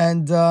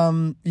 And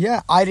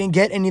I didn't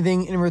get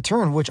anything in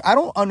return, which I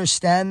don't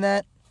understand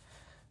that.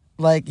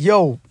 Like,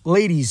 yo,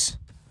 ladies,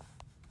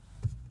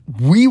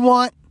 we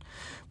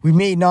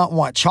may not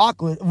want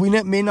chocolate, we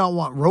may not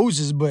want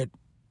roses, but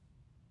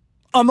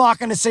I'm not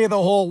going to say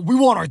the whole, we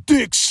want our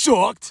dick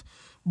sucked.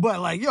 But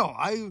like, yo,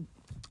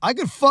 I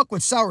could fuck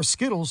with sour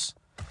Skittles.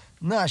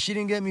 Nah, she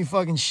didn't get me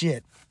fucking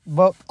shit.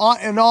 But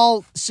in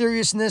all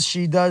seriousness,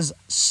 she does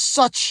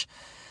such.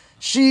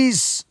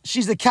 She's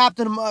the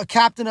captain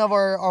of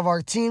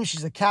our team.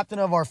 She's the captain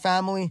of our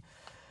family.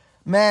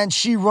 Man,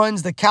 she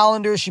runs the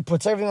calendar. She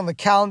puts everything on the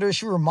calendar.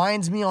 She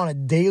reminds me on a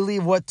daily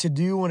what to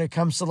do when it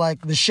comes to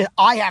like the shit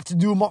I have to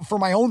do for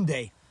my own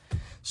day.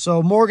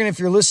 So Morgan, if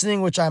you're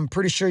listening, which I'm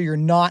pretty sure you're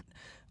not,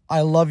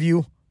 I love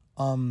you.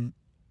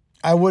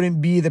 I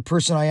wouldn't be the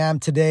person I am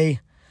today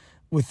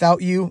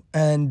without you.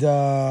 And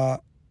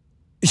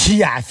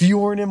if you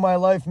weren't in my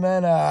life,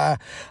 man,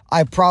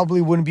 I probably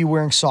wouldn't be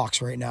wearing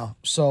socks right now.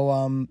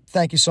 So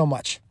thank you so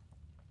much.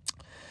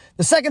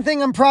 The second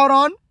thing I'm proud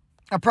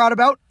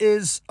about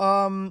is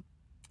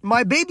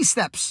my baby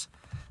steps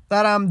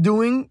that I'm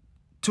doing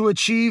to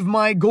achieve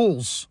my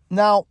goals.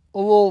 Now,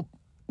 to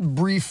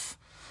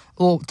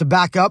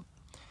back up.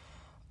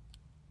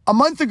 A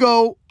month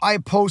ago, I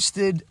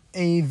posted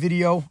a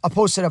video. I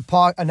posted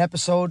an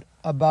episode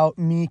about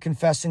me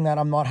confessing that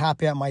I'm not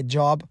happy at my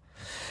job.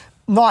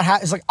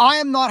 It's like, I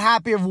am not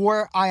happy of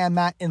where I am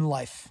at in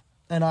life.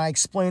 And I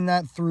explained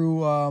that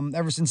through,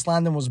 ever since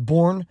Landon was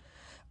born,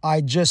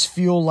 I just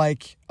feel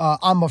like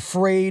I'm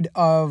afraid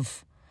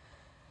of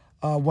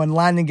when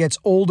Landon gets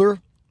older.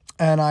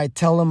 And I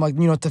tell him, like,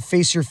 to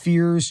face your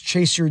fears,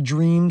 chase your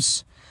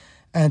dreams,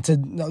 and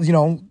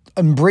to,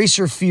 embrace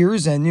your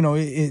fears. And,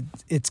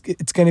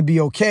 it's going to be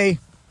okay.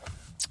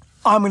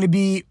 I'm going to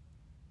be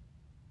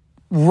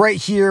right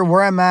here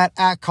where I'm at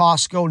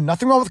Costco.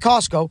 Nothing wrong with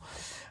Costco.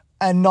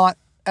 And not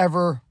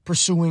ever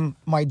pursuing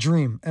my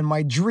dream. And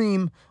my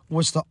dream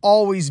was to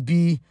always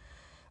be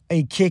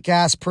a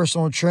kick-ass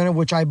personal trainer,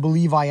 which I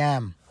believe I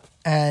am.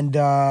 And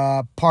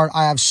I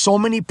have so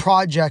many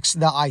projects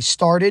that I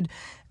started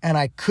and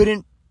I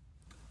couldn't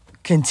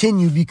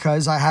continue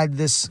because I had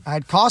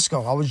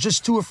Costco. I was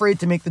just too afraid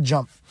to make the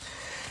jump.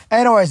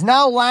 Anyways,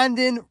 now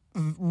Landon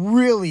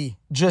really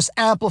just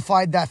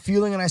amplified that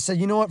feeling, and I said,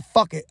 you know what,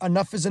 fuck it,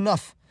 enough is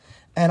enough.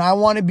 And I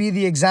want to be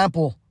the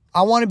example.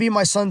 I want to be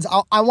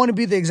I want to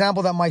be the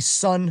example that my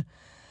son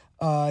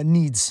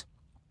needs,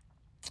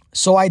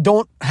 so I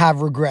don't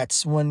have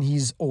regrets when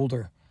he's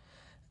older.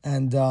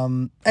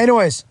 And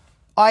anyways,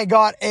 I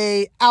got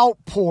a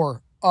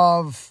outpour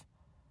of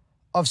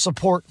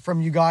support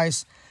from you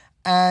guys,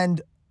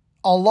 and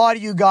a lot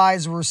of you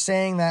guys were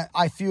saying that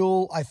I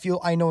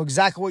know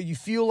exactly what you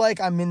feel like.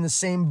 I'm in the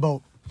same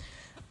boat.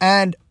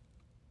 And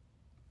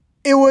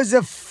it was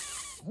a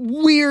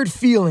weird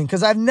feeling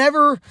because I'm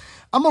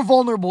a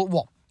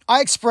vulnerable,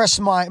 I express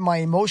my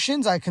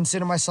emotions. I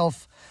consider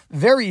myself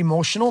very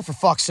emotional. For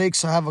fuck's sake,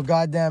 so I have a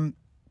goddamn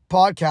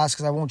podcast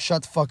because I won't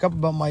shut the fuck up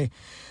about my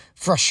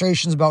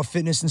frustrations about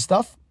fitness and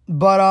stuff.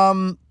 But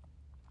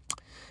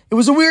it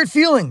was a weird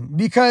feeling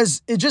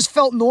because it just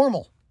felt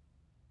normal.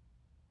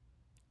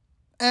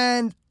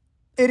 And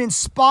it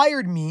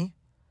inspired me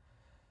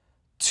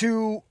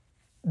to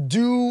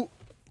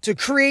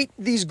create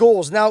these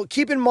goals. Now,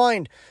 keep in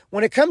mind,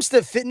 when it comes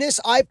to fitness,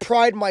 I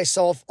pride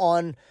myself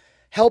on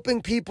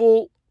helping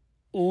people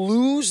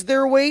lose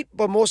their weight,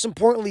 but most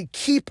importantly,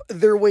 keep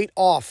their weight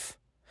off.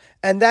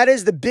 And that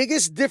is the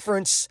biggest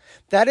difference.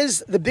 That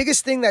is the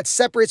biggest thing that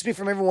separates me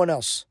from everyone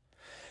else.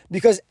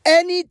 Because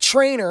anybody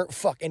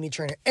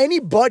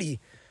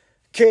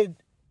could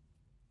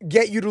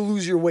get you to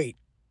lose your weight.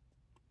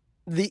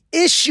 The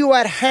issue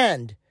at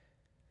hand,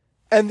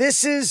 and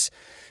this is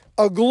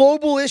a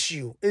global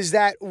issue, is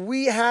that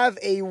we have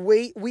a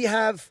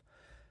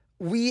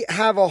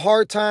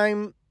hard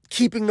time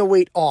keeping the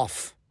weight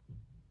off.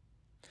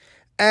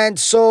 And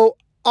so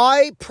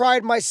I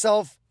pride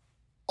myself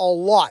a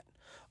lot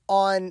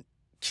on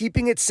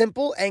keeping it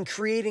simple and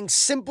creating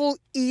simple,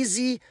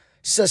 easy,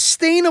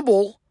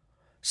 sustainable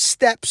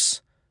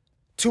steps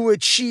to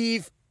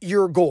achieve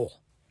your goal.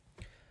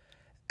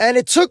 And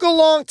it took a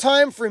long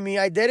time for me.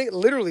 I did it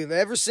literally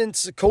ever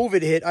since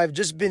COVID hit. I've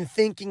just been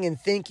thinking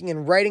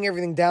and writing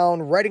everything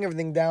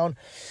down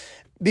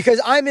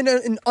because I'm in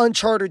an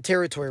uncharted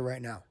territory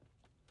right now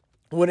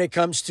when it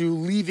comes to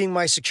leaving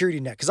my security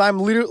net. Because I'm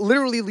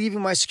literally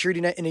leaving my security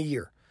net in a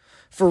year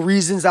for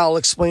reasons I'll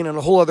explain in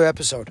a whole other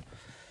episode.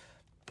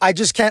 I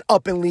just can't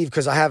up and leave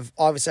because I have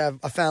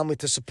a family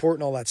to support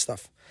and all that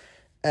stuff.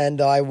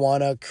 And I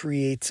want to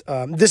create,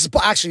 this is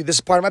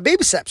part of my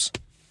baby steps.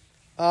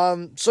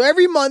 So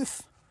every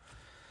month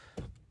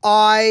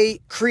I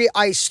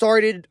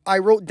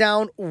wrote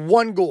down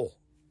one goal.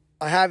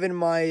 I have in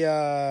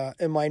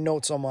my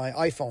notes on my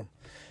iPhone.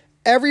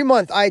 Every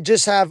month I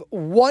just have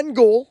one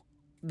goal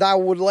that I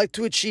would like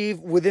to achieve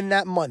within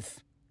that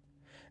month.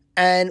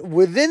 And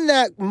within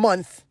that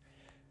month,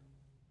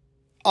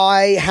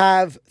 I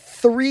have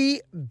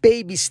 3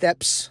 baby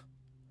steps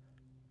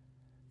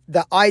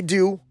that I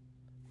do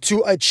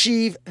to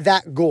achieve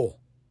that goal.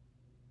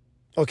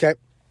 Okay?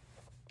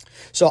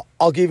 So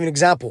I'll give you an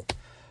example.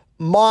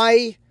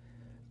 My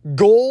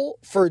goal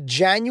for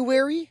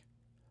January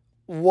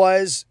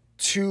was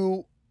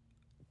to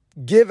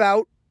give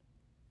out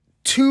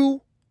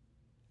 2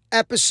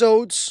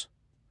 episodes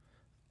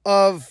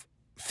of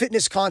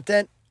fitness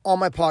content on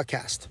my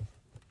podcast.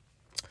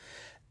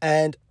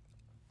 And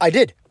I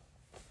did.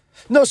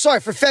 No, sorry,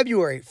 for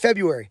February.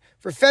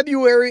 For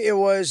February, it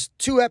was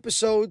 2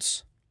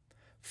 episodes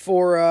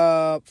for,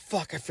 I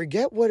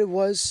forget what it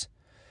was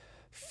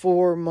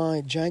for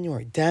my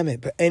January. Damn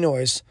it. But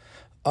anyways,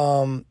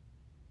 for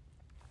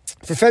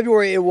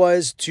February, it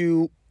was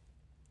to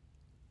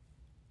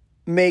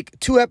make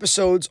 2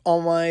 episodes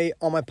on my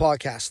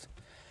podcast.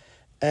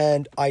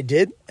 And I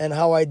did. And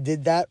how I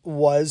did that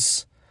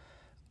was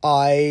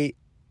my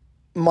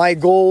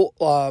goal,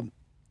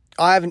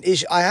 I have an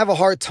issue. I have a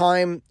hard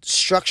time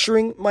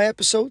structuring my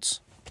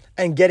episodes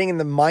and getting in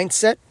the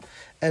mindset.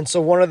 And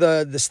so one of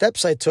the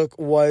steps I took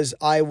was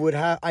I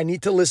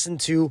need to listen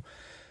to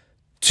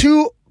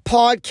 2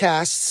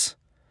 podcasts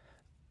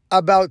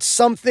about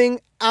something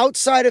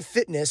outside of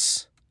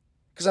fitness,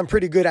 because I'm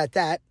pretty good at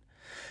that.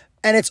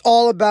 And it's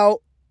all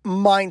about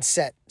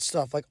mindset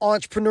stuff, like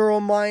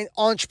entrepreneurial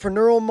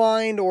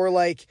mind, or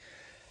like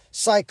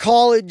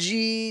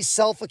psychology,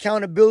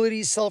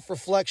 self-accountability,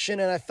 self-reflection.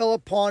 And I fell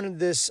upon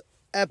this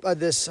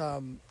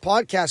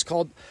podcast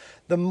called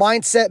The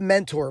Mindset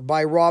Mentor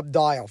by Rob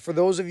Dial. For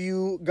those of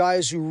you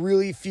guys who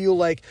really feel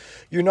like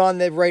you're not in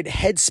the right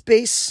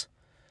headspace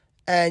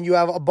and you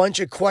have a bunch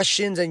of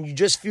questions and you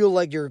just feel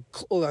like you're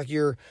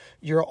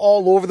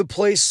all over the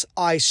place,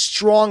 I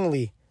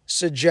strongly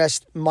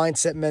suggest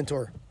Mindset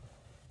Mentor.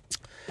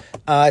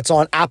 It's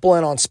on Apple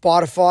and on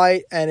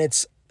Spotify, and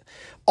it's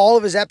all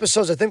of his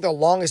episodes. I think the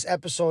longest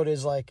episode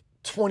is like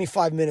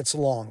 25 minutes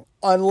long,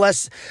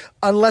 unless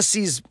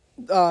he's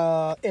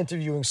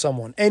interviewing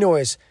someone.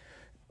 Anyways,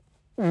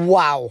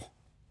 wow.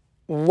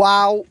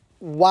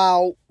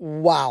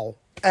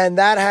 And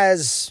that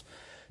has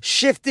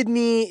shifted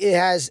me.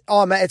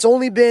 It's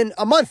only been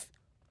a month.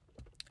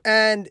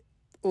 And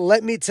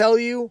let me tell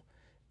you,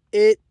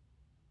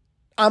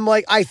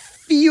 I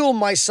feel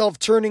myself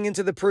turning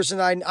into the person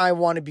I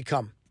want to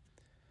become.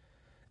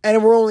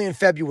 And we're only in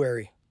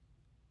February.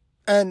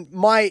 And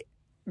my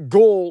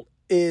goal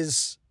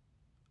is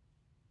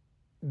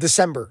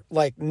December.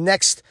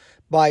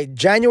 By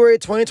January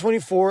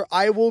 2024,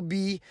 I will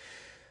be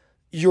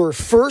your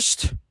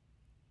first.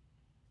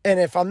 And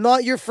if I'm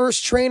not your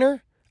first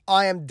trainer,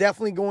 I am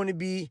definitely going to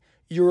be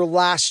your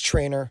last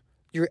trainer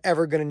you're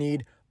ever going to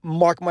need.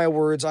 Mark my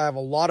words, I have a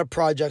lot of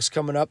projects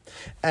coming up,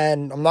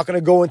 and I'm not going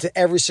to go into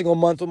every single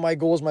month with my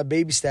goals, my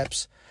baby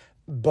steps,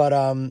 but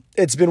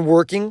it's been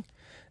working,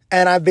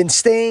 and I've been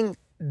staying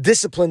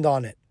disciplined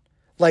on it.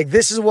 Like,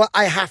 this is what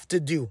I have to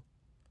do.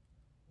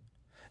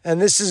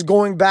 And this is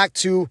going back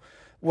to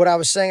what I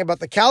was saying about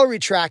the calorie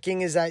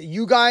tracking, is that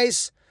you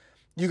guys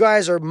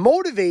are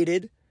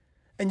motivated,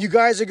 and you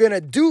guys are going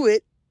to do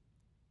it,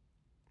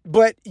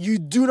 but you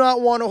do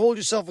not want to hold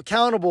yourself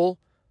accountable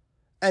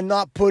and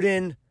not put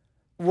in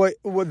what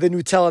the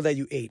Nutella that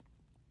you ate.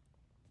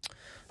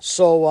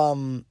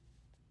 So,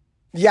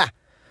 yeah.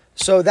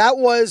 So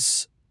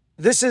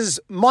this is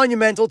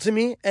monumental to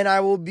me, and I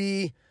will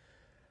be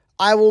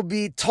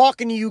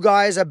talking to you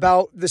guys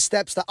about the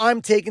steps that I'm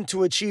taking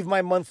to achieve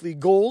my monthly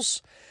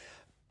goals,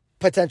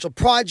 potential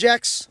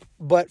projects.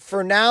 But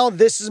for now,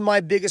 this is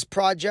my biggest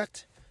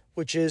project,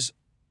 which is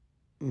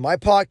my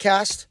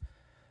podcast.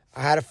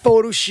 I had a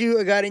photo shoot.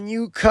 I got a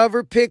new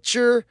cover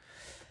picture,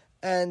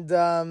 and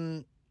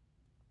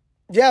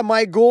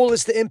my goal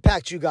is to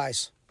impact you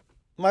guys.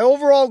 My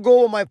overall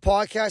goal of my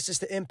podcast is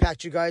to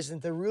impact you guys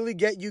and to really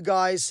get you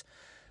guys,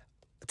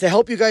 to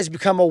help you guys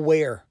become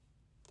aware.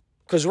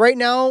 Because right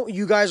now,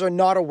 you guys are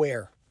not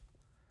aware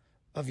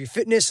of your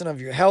fitness and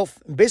of your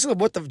health. And basically,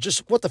 what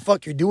the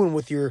fuck you're doing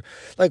with your,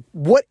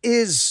 what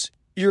is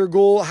your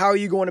goal? How are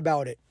you going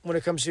about it when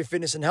it comes to your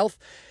fitness and health?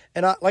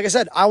 And like I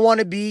said, I want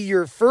to be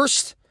your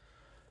first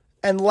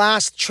and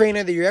last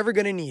trainer that you're ever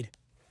going to need.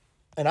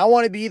 And I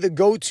want to be the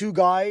go-to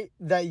guy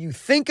that you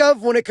think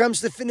of when it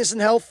comes to fitness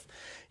and health.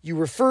 you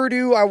refer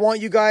to. I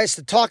want you guys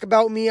to talk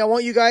about me. I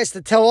want you guys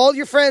to tell all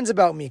your friends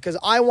about me because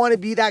I want to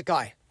be that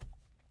guy.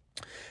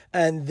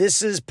 And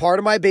this is part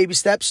of my baby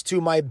steps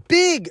to my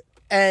big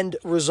end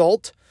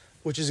result,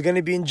 which is going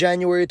to be in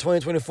January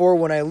 2024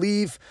 when I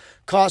leave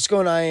Costco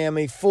and I am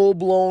a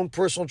full-blown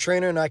personal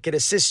trainer and I could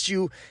assist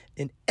you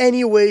in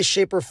any way,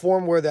 shape, or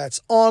form, whether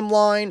that's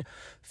online,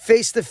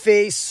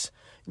 face-to-face,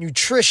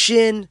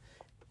 nutrition,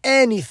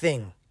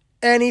 anything.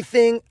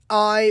 Anything,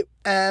 I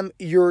am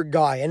your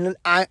guy. And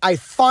I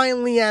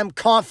finally am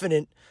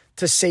confident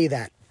to say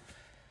that.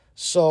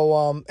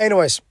 So,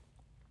 anyways,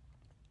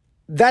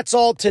 that's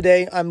all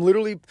today.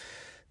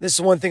 This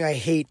is one thing I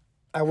hate.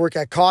 I work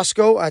at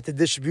Costco at the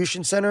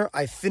distribution center.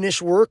 I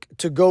finish work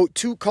to go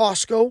to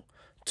Costco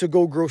to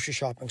go grocery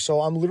shopping.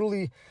 So I'm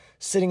literally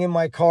sitting in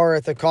my car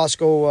at the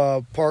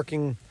Costco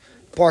parking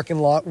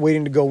lot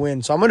waiting to go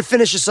in. So I'm going to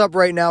finish this up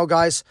right now,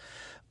 guys.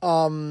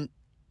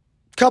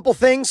 Couple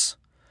things.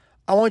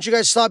 I want you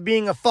guys to stop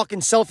being a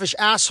fucking selfish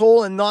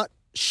asshole and not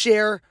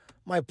share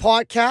my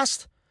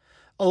podcast.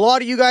 A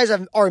lot of you guys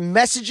are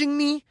messaging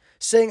me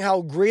saying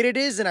how great it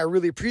is, and I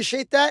really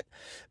appreciate that.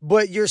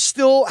 But you're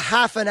still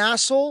half an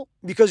asshole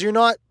because you're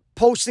not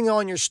posting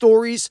on your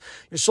stories,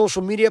 your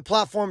social media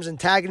platforms, and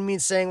tagging me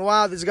and saying,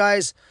 wow, this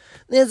guy's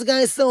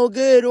so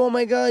good. Oh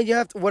my God, you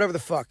have to, whatever the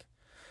fuck.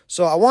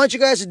 So I want you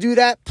guys to do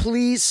that,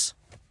 please.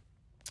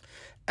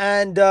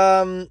 And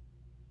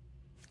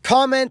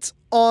comment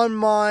on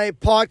my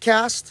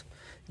podcast.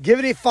 Give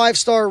it a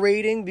 5-star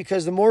rating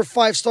because the more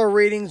 5-star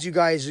ratings you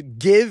guys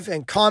give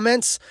and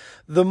comments,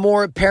 the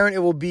more apparent it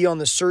will be on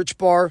the search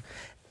bar.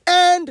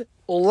 And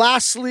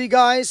lastly,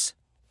 guys,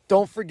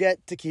 don't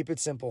forget to keep it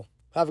simple.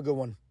 Have a good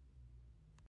one.